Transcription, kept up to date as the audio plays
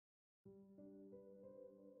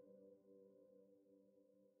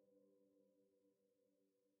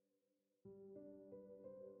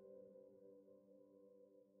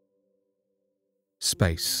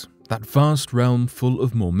Space, that vast realm full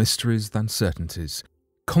of more mysteries than certainties,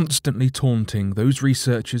 constantly taunting those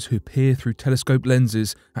researchers who peer through telescope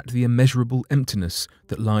lenses at the immeasurable emptiness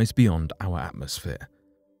that lies beyond our atmosphere.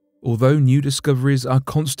 Although new discoveries are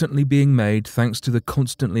constantly being made thanks to the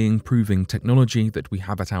constantly improving technology that we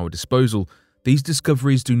have at our disposal, these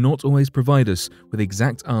discoveries do not always provide us with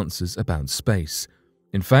exact answers about space.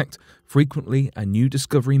 In fact, frequently a new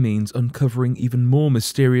discovery means uncovering even more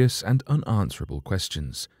mysterious and unanswerable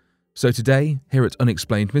questions. So today, here at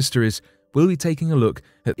Unexplained Mysteries, we'll be taking a look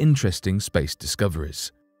at interesting space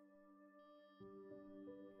discoveries.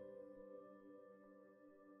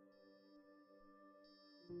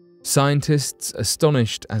 Scientists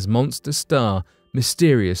astonished as monster star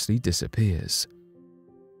mysteriously disappears.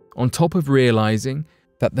 On top of realizing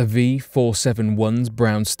that the V471's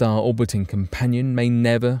brown star orbiting companion may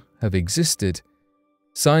never have existed,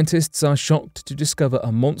 scientists are shocked to discover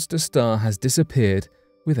a monster star has disappeared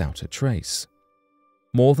without a trace.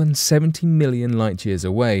 More than 70 million light-years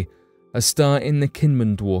away, a star in the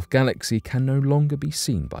Kinman dwarf galaxy can no longer be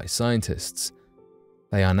seen by scientists.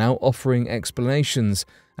 They are now offering explanations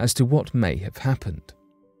as to what may have happened.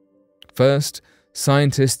 First,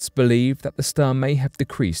 scientists believe that the star may have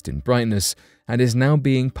decreased in brightness and is now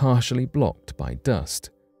being partially blocked by dust.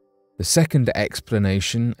 The second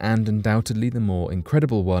explanation, and undoubtedly the more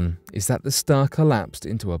incredible one, is that the star collapsed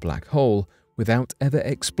into a black hole without ever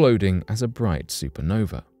exploding as a bright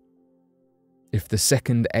supernova. If the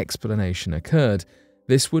second explanation occurred,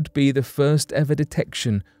 this would be the first ever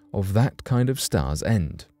detection of that kind of star's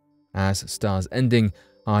end, as stars ending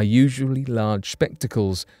are usually large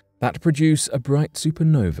spectacles that produce a bright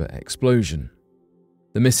supernova explosion.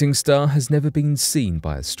 The missing star has never been seen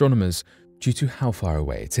by astronomers due to how far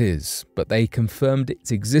away it is, but they confirmed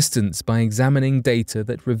its existence by examining data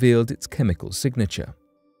that revealed its chemical signature.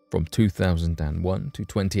 From 2001 to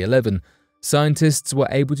 2011, scientists were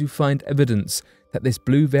able to find evidence that this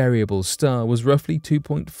blue variable star was roughly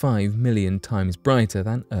 2.5 million times brighter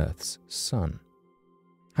than Earth's Sun.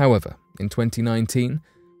 However, in 2019,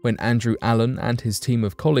 when Andrew Allen and his team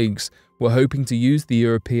of colleagues were hoping to use the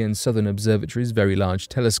European Southern Observatory's Very Large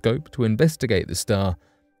Telescope to investigate the star,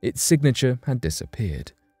 its signature had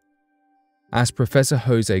disappeared. As Professor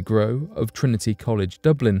Jose Groh of Trinity College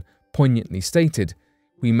Dublin poignantly stated,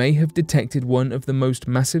 "We may have detected one of the most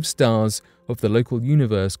massive stars of the local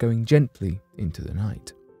universe going gently into the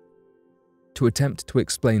night." To attempt to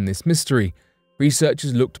explain this mystery,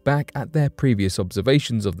 researchers looked back at their previous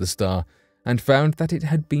observations of the star and found that it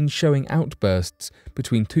had been showing outbursts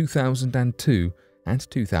between 2002 and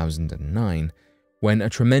 2009, when a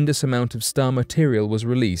tremendous amount of star material was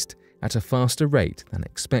released at a faster rate than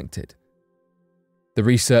expected. The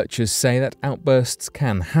researchers say that outbursts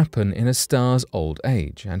can happen in a star's old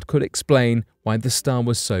age and could explain why the star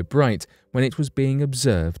was so bright when it was being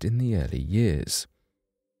observed in the early years.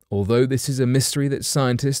 Although this is a mystery that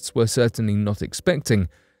scientists were certainly not expecting,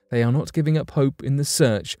 they are not giving up hope in the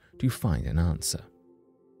search to find an answer.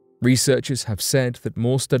 Researchers have said that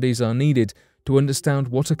more studies are needed to understand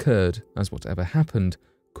what occurred, as whatever happened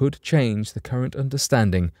could change the current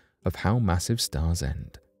understanding of how massive stars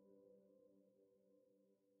end.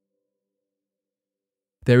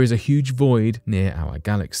 There is a huge void near our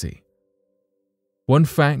galaxy. One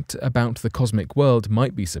fact about the cosmic world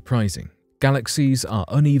might be surprising. Galaxies are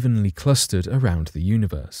unevenly clustered around the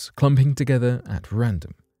universe, clumping together at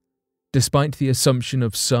random. Despite the assumption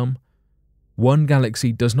of some, one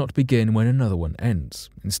galaxy does not begin when another one ends.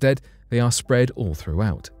 Instead, they are spread all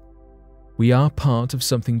throughout. We are part of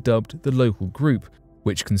something dubbed the local group,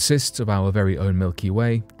 which consists of our very own Milky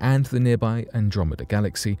Way and the nearby Andromeda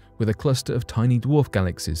Galaxy, with a cluster of tiny dwarf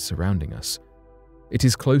galaxies surrounding us. It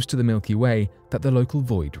is close to the Milky Way that the local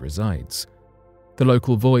void resides. The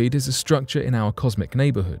local void is a structure in our cosmic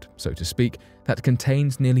neighborhood, so to speak, that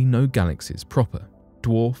contains nearly no galaxies proper,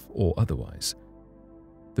 dwarf or otherwise.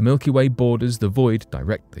 The Milky Way borders the void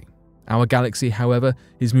directly. Our galaxy, however,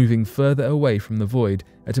 is moving further away from the void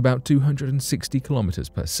at about 260 kilometers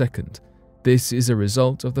per second. This is a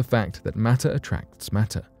result of the fact that matter attracts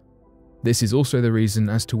matter. This is also the reason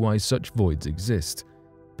as to why such voids exist.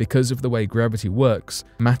 Because of the way gravity works,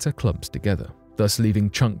 matter clumps together, thus leaving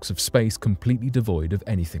chunks of space completely devoid of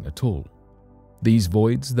anything at all. These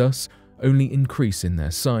voids, thus, only increase in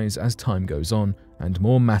their size as time goes on and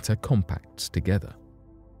more matter compacts together.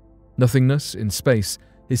 Nothingness in space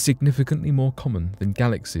is significantly more common than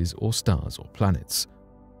galaxies or stars or planets.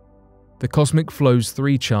 The Cosmic Flows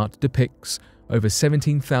 3 chart depicts over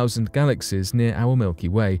 17,000 galaxies near our Milky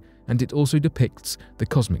Way, and it also depicts the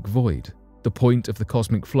cosmic void. The point of the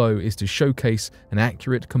cosmic flow is to showcase an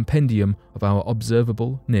accurate compendium of our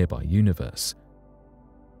observable nearby universe.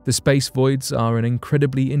 The space voids are an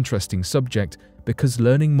incredibly interesting subject because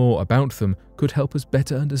learning more about them could help us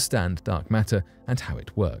better understand dark matter and how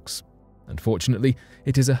it works. Unfortunately,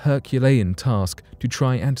 it is a Herculean task to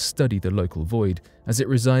try and study the local void, as it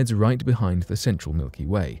resides right behind the central Milky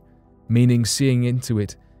Way, meaning seeing into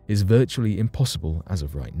it is virtually impossible as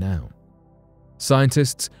of right now.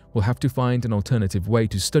 Scientists will have to find an alternative way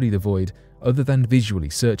to study the void other than visually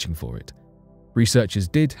searching for it. Researchers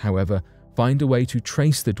did, however, find a way to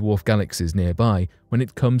trace the dwarf galaxies nearby when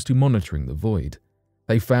it comes to monitoring the void.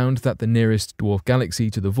 They found that the nearest dwarf galaxy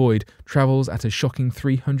to the void travels at a shocking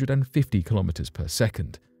 350 kilometers per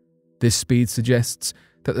second. This speed suggests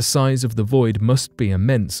that the size of the void must be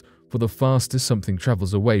immense, for the faster something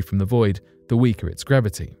travels away from the void, the weaker its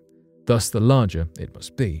gravity. Thus, the larger it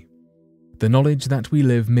must be. The knowledge that we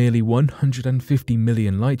live merely 150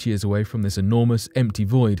 million light-years away from this enormous empty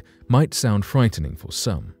void might sound frightening for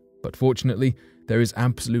some, but fortunately, there is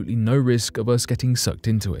absolutely no risk of us getting sucked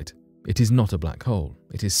into it. It is not a black hole,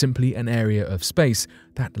 it is simply an area of space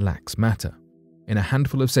that lacks matter. In a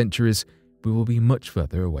handful of centuries, we will be much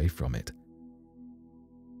further away from it.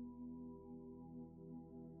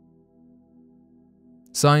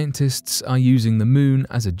 Scientists are using the moon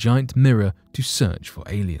as a giant mirror to search for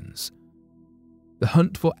aliens. The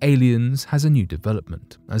hunt for aliens has a new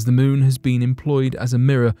development, as the moon has been employed as a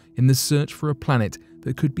mirror in the search for a planet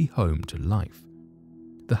that could be home to life.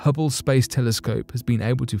 The Hubble Space Telescope has been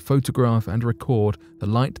able to photograph and record the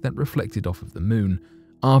light that reflected off of the moon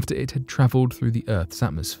after it had travelled through the Earth's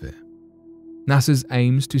atmosphere. NASA's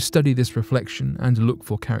aims to study this reflection and look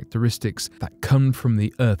for characteristics that come from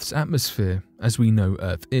the Earth's atmosphere, as we know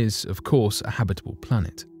Earth is, of course, a habitable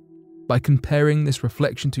planet. By comparing this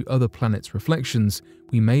reflection to other planets' reflections,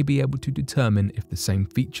 we may be able to determine if the same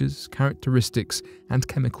features, characteristics, and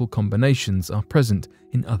chemical combinations are present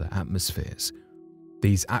in other atmospheres.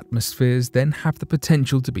 These atmospheres then have the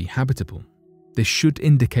potential to be habitable. This should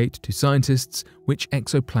indicate to scientists which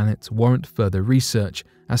exoplanets warrant further research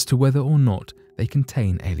as to whether or not they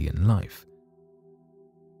contain alien life.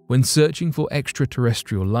 When searching for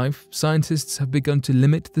extraterrestrial life, scientists have begun to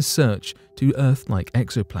limit the search to Earth-like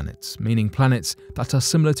exoplanets, meaning planets that are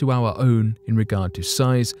similar to our own in regard to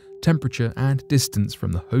size, temperature, and distance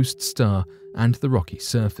from the host star and the rocky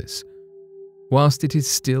surface. Whilst it is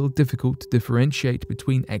still difficult to differentiate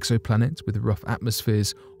between exoplanets with rough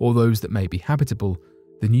atmospheres or those that may be habitable,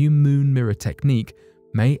 the new moon mirror technique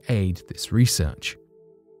may aid this research.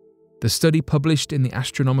 The study published in the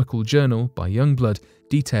Astronomical Journal by Youngblood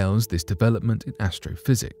details this development in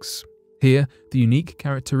astrophysics. Here, the unique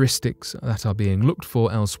characteristics that are being looked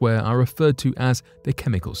for elsewhere are referred to as the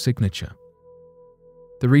chemical signature.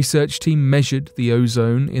 The research team measured the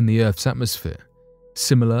ozone in the Earth's atmosphere.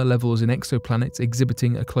 Similar levels in exoplanets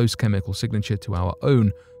exhibiting a close chemical signature to our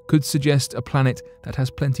own could suggest a planet that has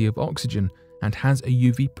plenty of oxygen and has a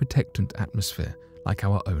UV protectant atmosphere, like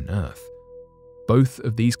our own Earth. Both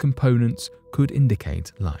of these components could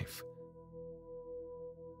indicate life.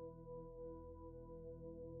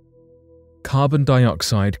 Carbon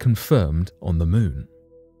dioxide confirmed on the moon.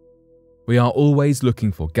 We are always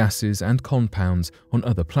looking for gases and compounds on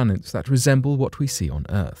other planets that resemble what we see on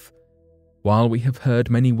Earth. While we have heard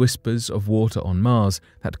many whispers of water on Mars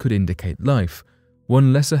that could indicate life,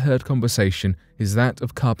 one lesser heard conversation is that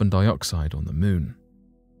of carbon dioxide on the moon.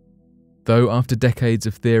 Though after decades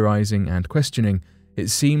of theorizing and questioning, it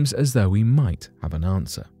seems as though we might have an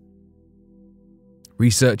answer.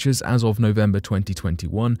 Researchers as of November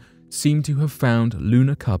 2021 seem to have found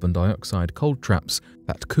lunar carbon dioxide cold traps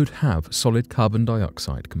that could have solid carbon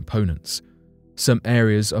dioxide components. Some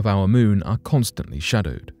areas of our moon are constantly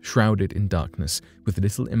shadowed, shrouded in darkness, with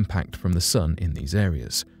little impact from the sun in these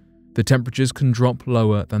areas. The temperatures can drop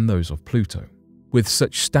lower than those of Pluto. With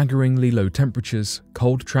such staggeringly low temperatures,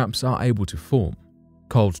 cold traps are able to form.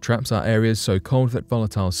 Cold traps are areas so cold that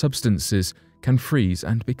volatile substances can freeze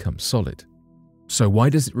and become solid. So why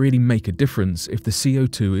does it really make a difference if the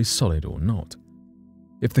CO2 is solid or not?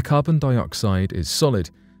 If the carbon dioxide is solid,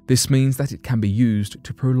 this means that it can be used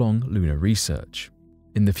to prolong lunar research.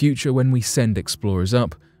 In the future, when we send explorers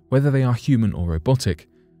up, whether they are human or robotic,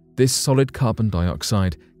 this solid carbon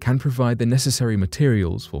dioxide can provide the necessary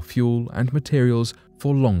materials for fuel and materials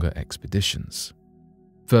for longer expeditions.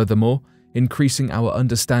 Furthermore, increasing our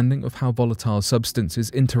understanding of how volatile substances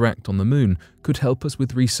interact on the moon could help us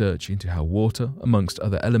with research into how water, amongst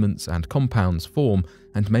other elements and compounds, form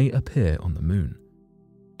and may appear on the moon.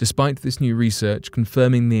 Despite this new research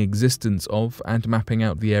confirming the existence of and mapping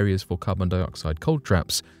out the areas for carbon dioxide cold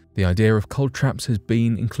traps, The idea of cold traps has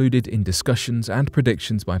been included in discussions and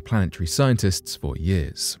predictions by planetary scientists for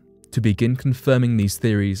years. To begin confirming these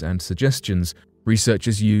theories and suggestions,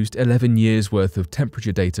 researchers used 11 years' worth of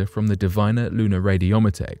temperature data from the Diviner Lunar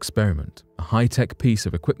Radiometer experiment, a high-tech piece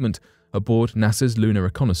of equipment aboard NASA's Lunar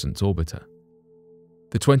Reconnaissance Orbiter.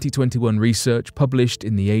 The 2021 research published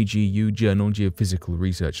in the AGU Journal Geophysical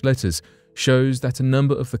Research Letters shows that a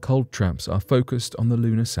number of the cold traps are focused on the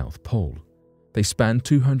lunar south pole. They span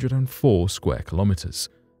 204 square kilometers.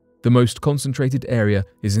 The most concentrated area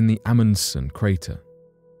is in the Amundsen crater,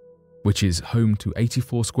 which is home to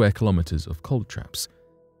 84 square kilometers of cold traps.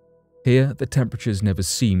 Here, the temperatures never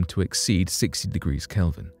seem to exceed 60 degrees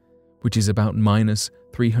Kelvin, which is about minus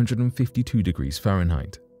 352 degrees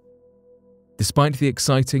Fahrenheit. Despite the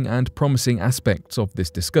exciting and promising aspects of this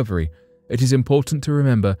discovery, it is important to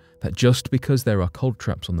remember that just because there are cold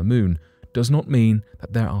traps on the Moon does not mean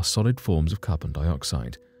that there are solid forms of carbon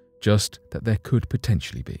dioxide, just that there could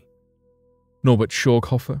potentially be. Norbert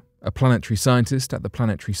Schorghofer, a planetary scientist at the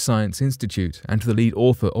Planetary Science Institute and the lead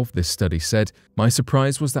author of this study, said, "My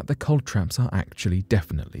surprise was that the cold traps are actually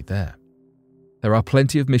definitely there. There are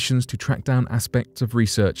plenty of missions to track down aspects of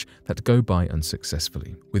research that go by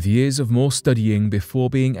unsuccessfully, with years of more studying before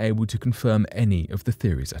being able to confirm any of the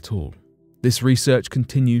theories at all. This research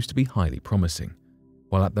continues to be highly promising.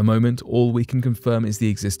 While at the moment all we can confirm is the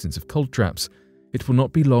existence of cold traps, it will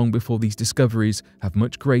not be long before these discoveries have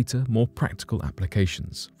much greater, more practical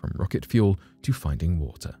applications, from rocket fuel to finding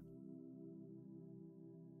water."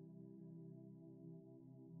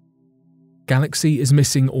 Galaxy is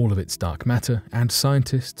missing all of its dark matter, and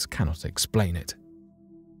scientists cannot explain it.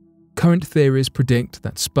 Current theories predict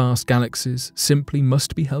that sparse galaxies simply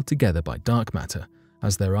must be held together by dark matter,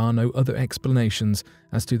 as there are no other explanations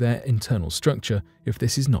as to their internal structure if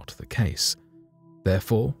this is not the case.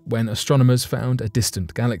 Therefore, when astronomers found a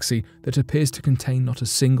distant galaxy that appears to contain not a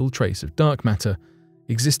single trace of dark matter,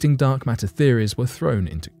 existing dark matter theories were thrown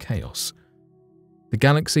into chaos. The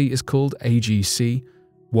galaxy is called AGC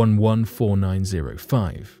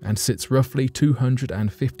 114905 and sits roughly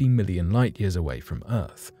 250 million light-years away from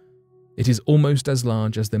Earth. It is almost as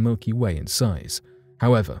large as the Milky Way in size,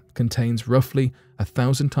 however, contains roughly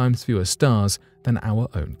 1,000 times fewer stars than our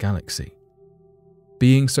own galaxy.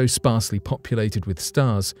 Being so sparsely populated with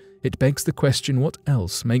stars, it begs the question what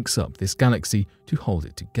else makes up this galaxy to hold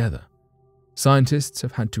it together. Scientists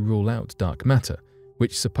have had to rule out dark matter,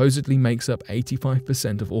 which supposedly makes up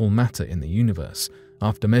 85% of all matter in the universe,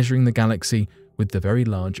 after measuring the galaxy with the Very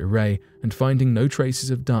Large Array and finding no traces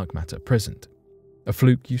of dark matter present. A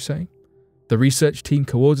fluke, you say? The research team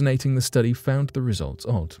coordinating the study found the results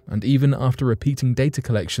odd, and even after repeating data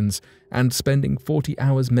collections and spending 40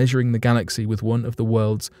 hours measuring the galaxy with one of the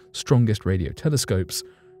world's strongest radio telescopes,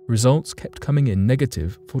 results kept coming in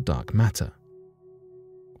negative for dark matter.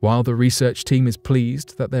 While the research team is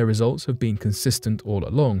pleased that their results have been consistent all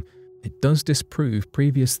along, it does disprove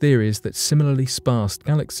previous theories that similarly sparse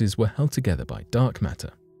galaxies were held together by dark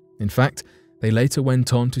matter. In fact, they later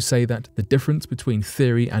went on to say that the difference between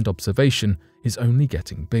theory and observation is only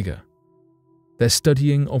getting bigger. Their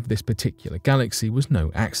studying of this particular galaxy was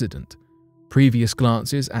no accident. Previous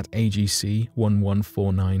glances at AGC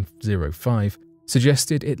 114905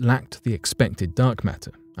 suggested it lacked the expected dark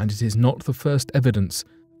matter, and it is not the first evidence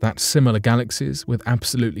that similar galaxies with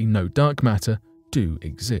absolutely no dark matter do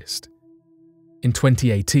exist. In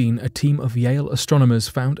 2018, a team of Yale astronomers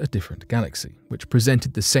found a different galaxy, which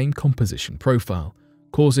presented the same composition profile,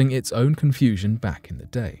 causing its own confusion back in the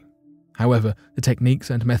day. However, the techniques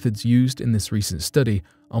and methods used in this recent study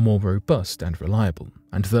are more robust and reliable,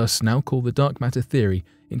 and thus now call the dark matter theory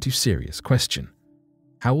into serious question.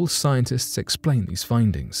 How will scientists explain these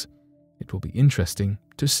findings? It will be interesting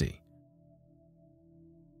to see.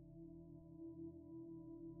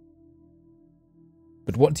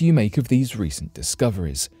 But what do you make of these recent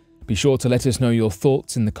discoveries? Be sure to let us know your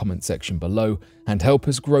thoughts in the comment section below and help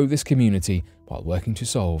us grow this community while working to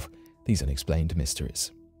solve these unexplained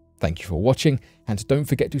mysteries. Thank you for watching, and don't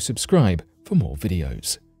forget to subscribe for more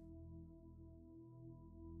videos.